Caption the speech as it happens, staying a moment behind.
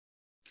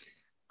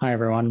Hi,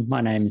 everyone.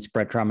 My name is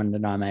Brett Drummond,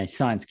 and I'm a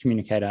science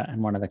communicator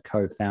and one of the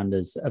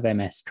co-founders of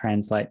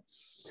MStranslate.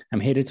 I'm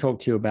here to talk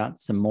to you about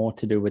some more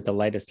to do with the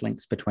latest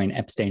links between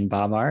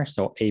Epstein-Barr virus,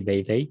 or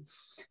EBV,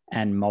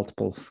 and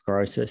multiple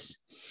sclerosis.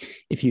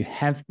 If you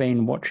have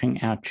been watching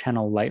our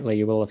channel lately,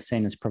 you will have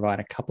seen us provide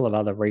a couple of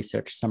other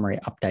research summary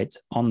updates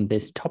on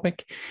this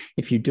topic.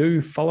 If you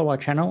do follow our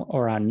channel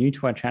or are new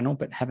to our channel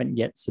but haven't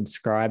yet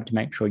subscribed,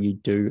 make sure you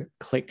do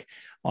click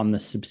on the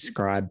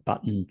subscribe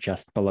button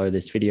just below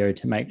this video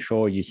to make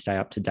sure you stay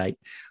up to date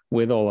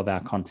with all of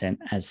our content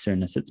as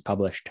soon as it's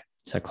published.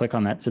 So click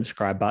on that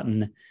subscribe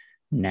button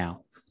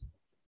now.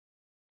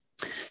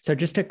 So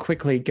just to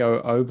quickly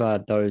go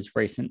over those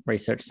recent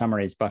research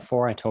summaries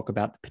before I talk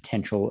about the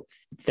potential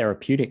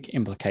therapeutic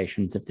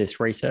implications of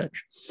this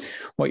research.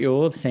 What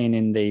you'll have seen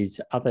in these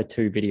other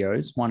two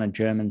videos, one a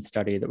German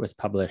study that was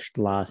published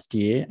last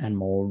year, and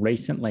more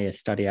recently a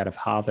study out of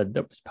Harvard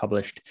that was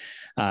published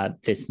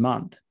this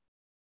month.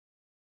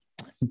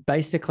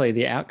 Basically,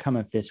 the outcome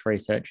of this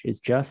research is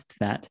just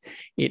that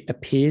it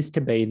appears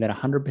to be that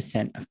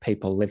 100% of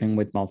people living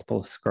with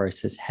multiple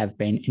sclerosis have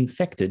been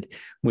infected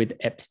with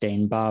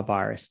Epstein-Barr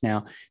virus.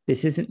 Now,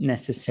 this isn't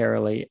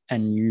necessarily a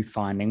new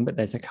finding, but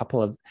there's a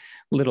couple of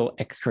little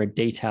extra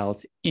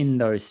details in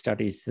those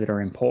studies that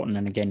are important.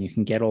 And again, you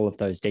can get all of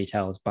those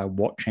details by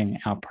watching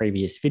our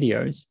previous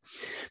videos.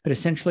 But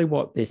essentially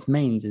what this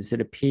means is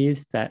it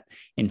appears that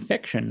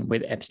infection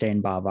with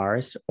Epstein-Barr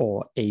virus,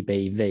 or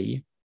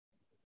EBV,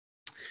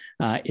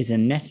 is a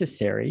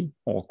necessary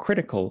or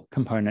critical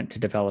component to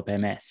develop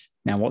MS.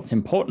 Now, what's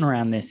important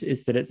around this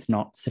is that it's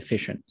not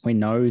sufficient. We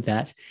know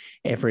that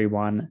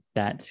everyone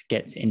that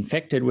gets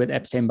infected with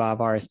Epstein-Barr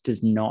virus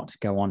does not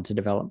go on to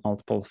develop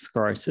multiple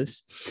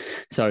sclerosis.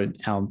 So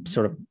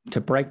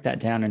to break that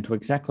down into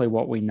exactly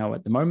what we know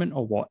at the moment,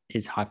 or what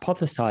is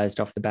hypothesized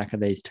off the back of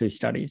these two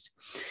studies,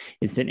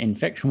 is that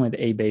infection with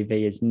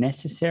EBV is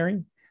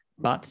necessary,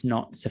 but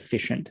not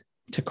sufficient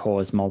to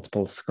cause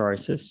multiple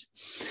sclerosis.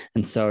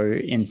 And so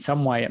in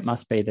some way, it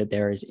must be that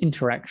there is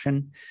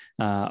interaction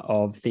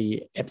of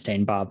the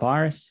Epstein-Barr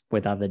virus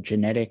with other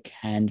genetic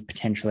and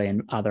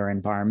potentially other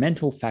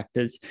environmental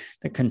factors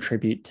that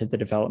contribute to the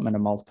development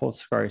of multiple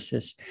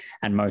sclerosis.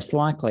 And most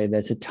likely,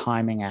 there's a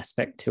timing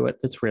aspect to it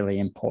that's really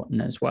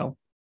important as well.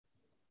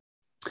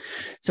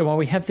 So while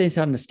we have this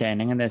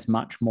understanding, and there's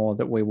much more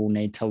that we will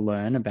need to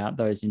learn about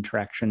those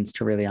interactions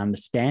to really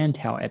understand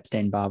how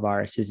Epstein-Barr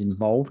virus is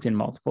involved in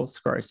multiple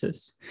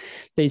sclerosis,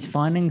 these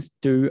findings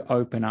do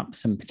open up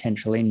some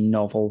potentially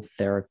novel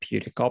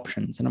therapeutic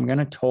options. And I'm going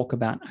to talk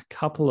about a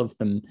couple of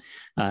them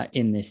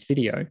in this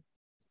video.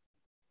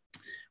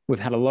 We've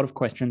had a lot of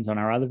questions on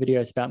our other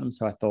videos about them,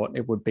 so I thought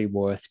it would be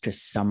worth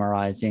just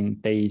summarizing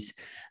these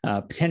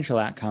potential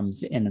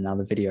outcomes in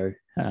another video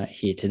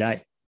here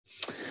today.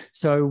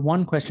 So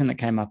one question that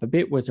came up a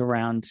bit was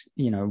around,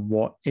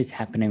 what is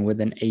happening with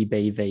an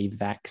EBV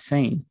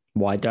vaccine?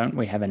 Why don't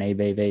we have an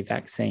EBV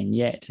vaccine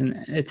yet?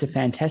 And it's a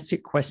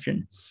fantastic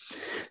question.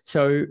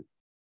 So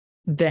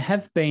there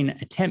have been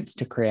attempts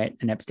to create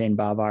an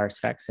Epstein-Barr virus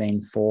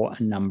vaccine for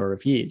a number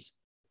of years.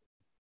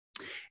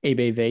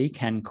 EBV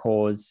can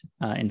cause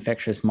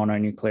infectious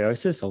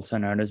mononucleosis, also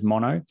known as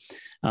mono,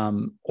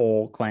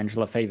 or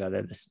glandular fever.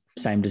 They're the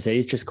same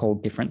disease, just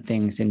called different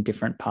things in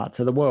different parts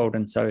of the world.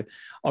 And so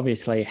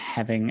obviously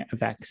having a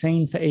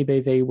vaccine for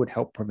EBV would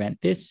help prevent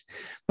this,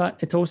 but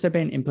it's also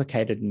been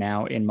implicated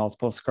now in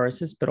multiple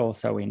sclerosis, but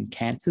also in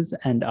cancers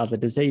and other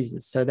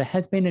diseases. So there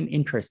has been an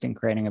interest in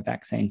creating a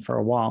vaccine for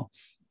a while.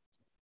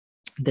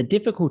 The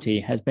difficulty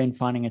has been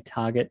finding a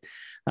target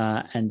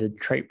and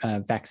a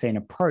vaccine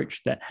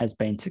approach that has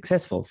been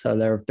successful. So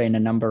there have been a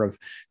number of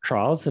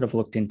trials that have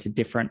looked into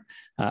different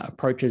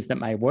approaches that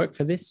may work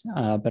for this,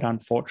 but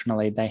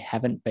unfortunately they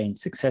haven't been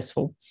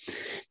successful.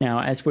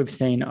 Now, as we've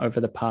seen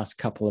over the past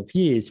couple of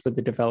years with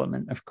the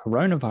development of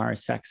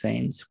coronavirus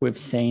vaccines, we've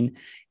seen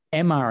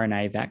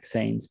mRNA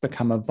vaccines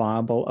become a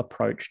viable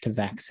approach to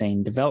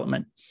vaccine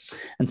development.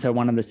 And so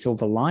one of the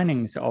silver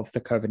linings of the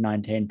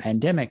COVID-19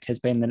 pandemic has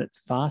been that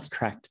it's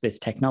fast-tracked this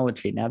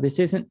technology. Now, this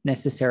isn't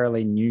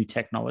necessarily new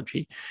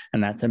technology,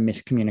 and that's a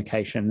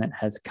miscommunication that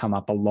has come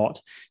up a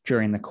lot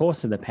during the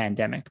course of the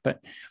pandemic. But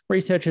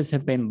researchers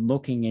have been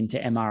looking into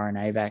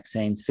mRNA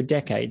vaccines for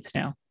decades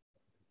now.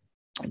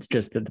 It's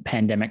just that the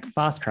pandemic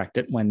fast-tracked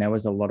it when there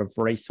was a lot of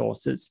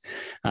resources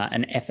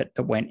and effort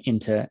that went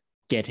into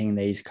getting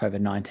these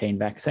COVID-19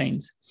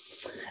 vaccines.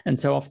 And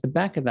so off the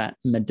back of that,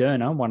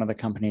 Moderna, one of the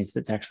companies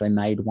that's actually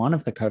made one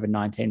of the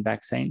COVID-19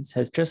 vaccines,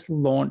 has just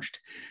launched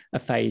a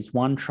phase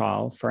 1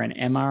 trial for an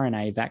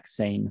mRNA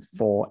vaccine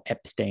for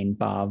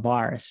Epstein-Barr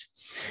virus.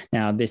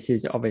 Now, this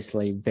is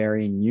obviously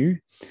very new.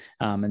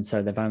 And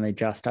so they've only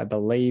just, I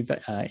believe,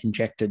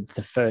 injected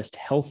the first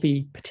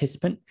healthy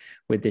participant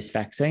with this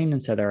vaccine.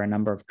 And so there are a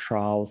number of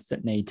trials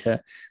that need to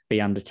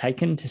be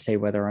undertaken to see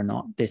whether or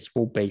not this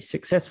will be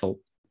successful.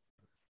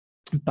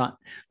 But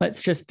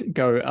let's just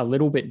go a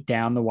little bit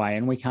down the way,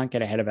 and we can't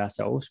get ahead of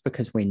ourselves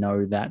because we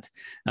know that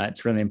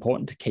it's really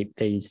important to keep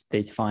these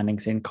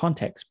findings in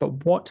context.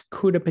 But what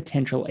could a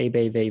potential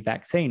EBV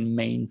vaccine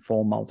mean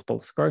for multiple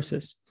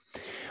sclerosis?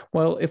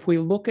 Well, if we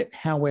look at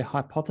how we're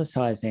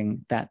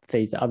hypothesizing that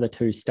these other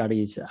two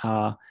studies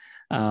are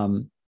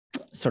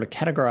sort of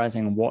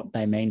categorizing what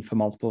they mean for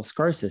multiple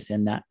sclerosis,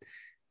 in that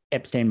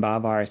Epstein-Barr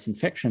virus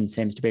infection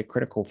seems to be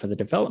critical for the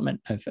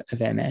development of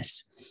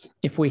MS.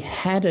 If we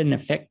had an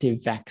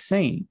effective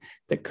vaccine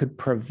that could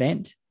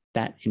prevent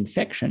that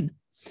infection,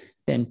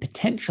 then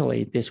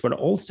potentially this would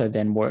also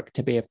then work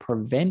to be a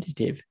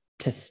preventative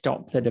to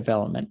stop the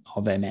development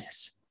of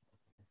MS.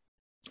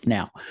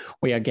 Now,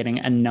 we are getting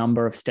a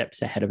number of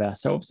steps ahead of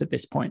ourselves at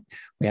this point.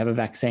 We have a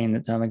vaccine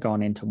that's only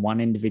gone into one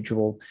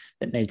individual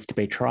that needs to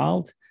be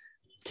trialed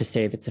to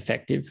see if it's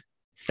effective.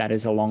 That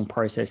is a long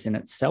process in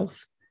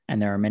itself.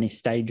 And there are many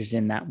stages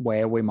in that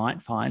where we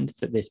might find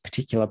that this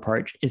particular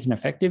approach isn't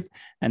effective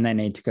and they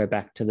need to go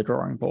back to the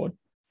drawing board.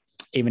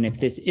 Even if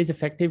this is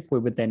effective, we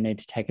would then need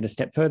to take it a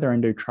step further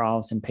and do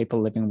trials in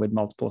people living with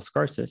multiple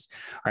sclerosis,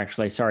 or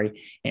actually,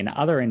 sorry, in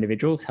other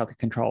individuals, healthy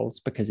controls,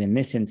 because in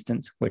this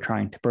instance, we're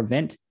trying to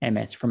prevent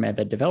MS from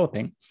ever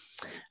developing.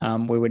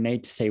 We would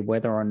need to see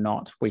whether or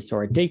not we saw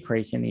a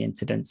decrease in the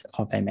incidence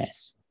of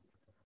MS.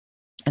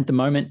 At the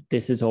moment,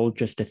 this is all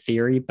just a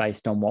theory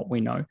based on what we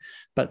know,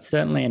 but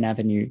certainly an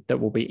avenue that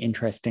will be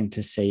interesting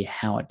to see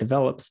how it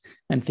develops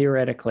and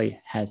theoretically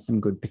has some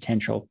good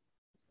potential.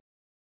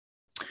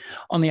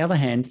 On the other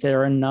hand,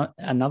 there are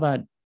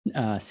another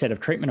set of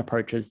treatment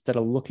approaches that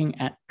are looking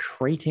at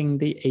treating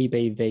the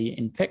EBV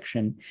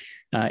infection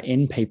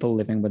in people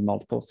living with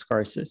multiple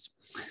sclerosis.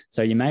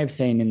 So you may have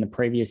seen in the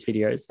previous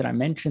videos that I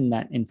mentioned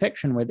that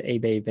infection with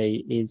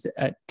EBV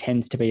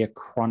tends to be a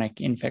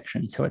chronic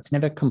infection. So it's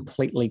never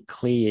completely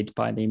cleared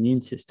by the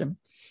immune system.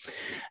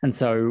 And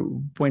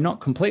so we're not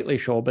completely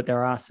sure, but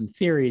there are some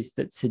theories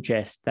that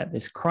suggest that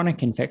this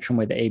chronic infection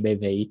with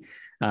EBV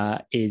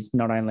is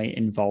not only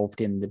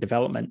involved in the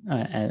development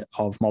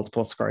of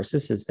multiple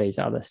sclerosis, as these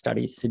other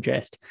studies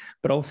suggest,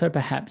 but also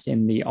perhaps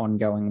in the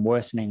ongoing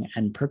worsening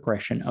and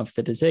progression of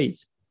the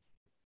disease.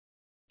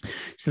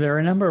 So there are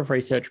a number of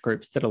research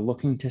groups that are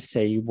looking to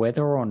see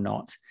whether or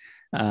not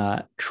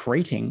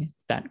treating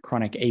that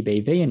chronic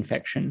EBV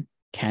infection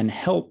can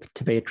help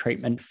to be a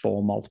treatment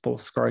for multiple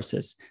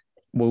sclerosis.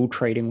 Will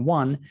treating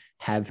one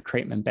have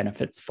treatment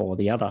benefits for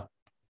the other?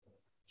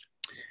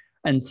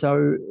 And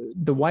so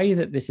the way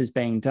that this is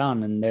being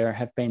done, and there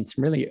have been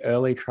some really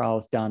early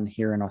trials done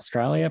here in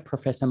Australia.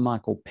 Professor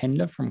Michael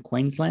Pender from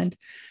Queensland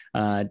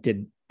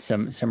did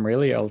some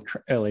really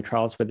early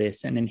trials with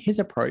this. And in his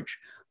approach,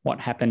 what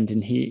happened,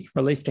 and he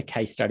released a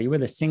case study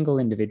with a single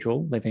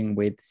individual living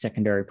with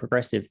secondary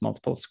progressive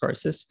multiple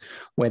sclerosis,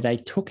 where they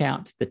took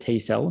out the T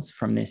cells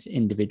from this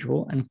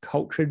individual and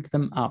cultured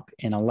them up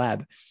in a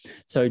lab.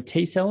 So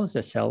T cells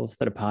are cells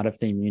that are part of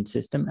the immune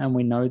system, and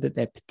we know that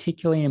they're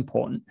particularly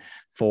important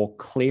for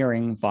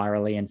clearing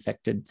virally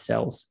infected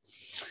cells.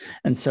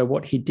 And so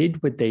what he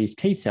did with these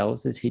T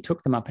cells is he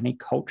took them up and he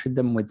cultured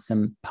them with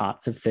some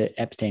parts of the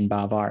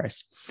Epstein-Barr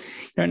virus.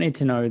 You don't need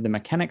to know the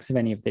mechanics of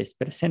any of this,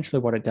 but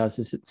essentially what it does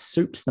is it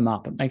soups them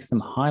up. It makes them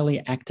highly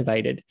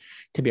activated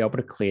to be able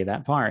to clear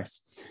that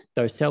virus.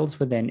 Those cells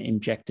were then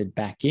injected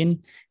back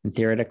in, and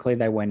theoretically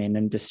they went in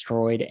and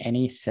destroyed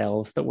any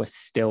cells that were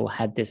still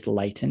had this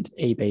latent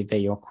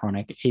EBV or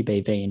chronic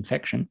EBV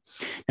infection.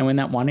 Now, in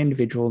that one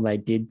individual, they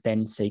did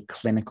then see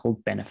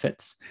clinical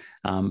benefits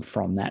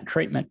from that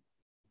treatment.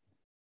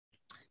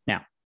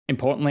 Now,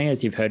 importantly,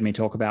 as you've heard me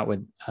talk about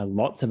with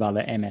lots of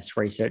other MS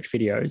research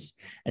videos,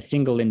 a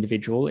single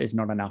individual is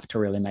not enough to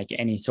really make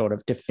any sort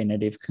of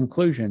definitive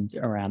conclusions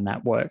around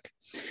that work.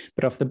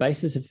 But off the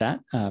basis of that,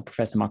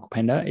 Professor Michael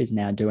Pender is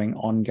now doing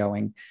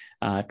ongoing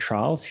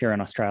trials here in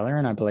Australia,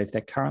 and I believe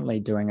they're currently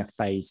doing a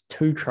phase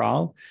 2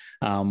 trial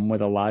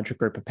with a larger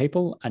group of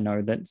people. I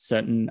know that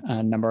certain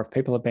number of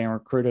people are being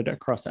recruited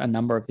across a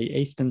number of the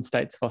eastern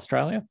states of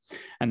Australia,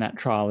 and that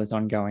trial is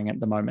ongoing at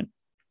the moment.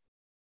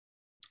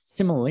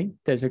 Similarly,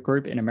 there's a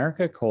group in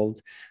America called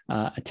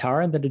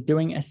Atara that are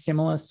doing a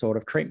similar sort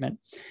of treatment.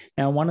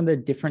 Now, one of the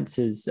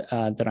differences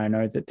that I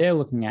know that they're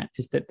looking at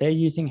is that they're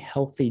using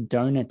healthy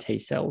donor T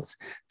cells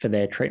for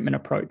their treatment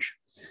approach.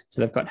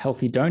 So they've got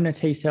healthy donor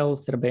T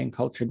cells that are being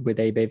cultured with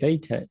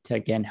EBV to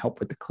again,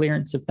 help with the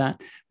clearance of that.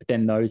 But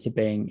then those are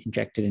being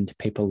injected into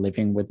people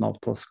living with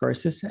multiple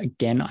sclerosis.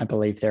 Again, I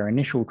believe their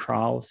initial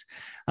trials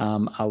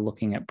are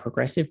looking at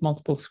progressive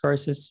multiple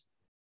sclerosis.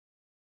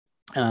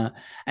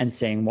 And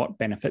seeing what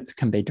benefits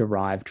can be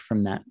derived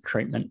from that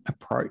treatment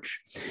approach.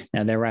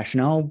 Now, their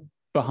rationale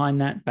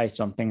behind that, based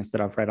on things that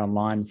I've read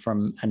online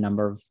from a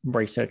number of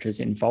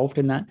researchers involved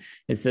in that,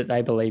 is that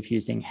they believe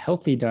using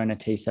healthy donor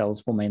T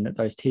cells will mean that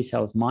those T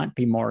cells might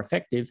be more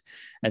effective,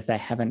 as they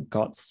haven't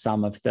got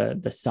some of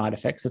the side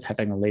effects of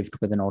having lived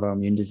with an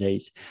autoimmune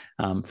disease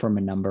from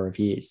a number of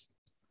years.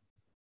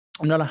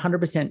 I'm not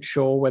 100%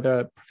 sure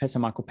whether Professor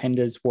Michael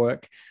Pender's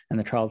work and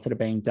the trials that are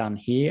being done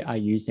here are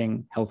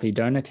using healthy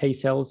donor T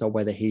cells, or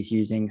whether he's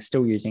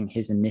still using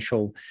his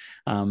initial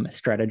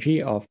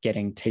strategy of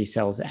getting T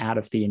cells out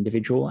of the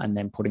individual and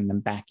then putting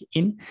them back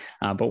in.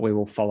 But we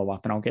will follow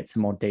up and I'll get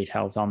some more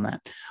details on that.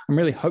 I'm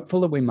really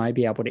hopeful that we may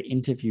be able to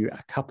interview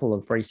a couple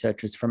of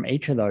researchers from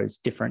each of those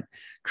different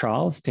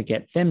trials to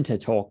get them to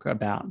talk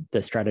about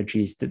the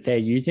strategies that they're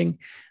using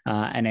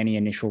and any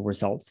initial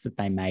results that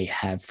they may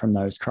have from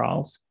those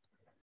trials.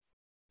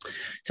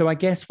 So I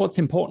guess what's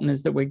important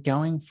is that we're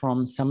going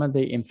from some of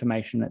the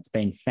information that's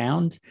been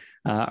found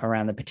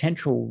around the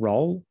potential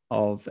role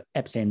of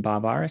Epstein-Barr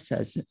virus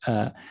as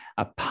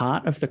a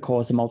part of the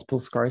cause of multiple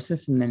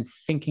sclerosis, and then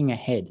thinking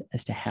ahead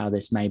as to how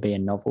this may be a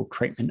novel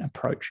treatment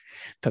approach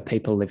for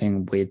people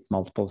living with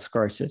multiple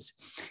sclerosis.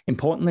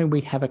 Importantly,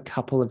 we have a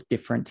couple of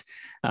different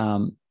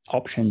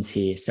options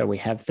here. So we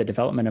have the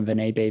development of an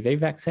EBV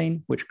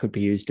vaccine, which could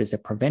be used as a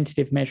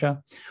preventative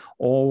measure,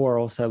 or we're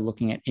also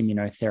looking at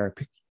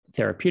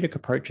therapeutic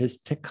approaches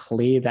to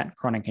clear that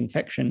chronic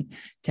infection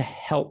to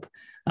help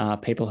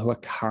people who are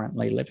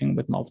currently living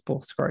with multiple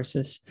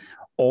sclerosis.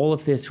 All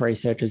of this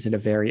research is at a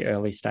very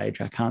early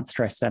stage. I can't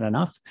stress that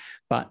enough,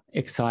 but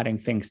exciting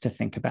things to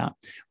think about.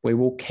 We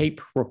will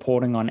keep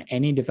reporting on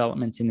any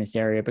developments in this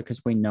area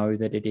because we know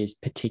that it is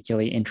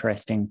particularly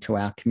interesting to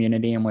our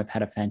community, and we've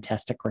had a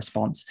fantastic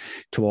response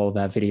to all of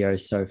our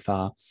videos so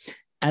far.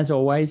 As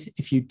always,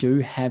 if you do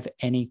have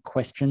any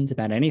questions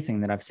about anything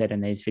that I've said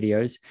in these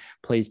videos,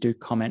 please do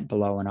comment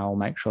below and I will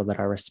make sure that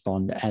I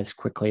respond as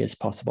quickly as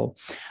possible.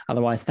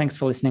 Otherwise, thanks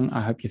for listening.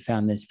 I hope you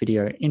found this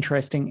video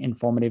interesting,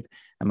 informative,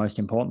 and most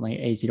importantly,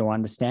 easy to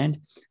understand.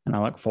 And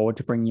I look forward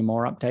to bringing you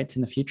more updates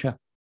in the future.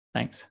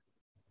 Thanks.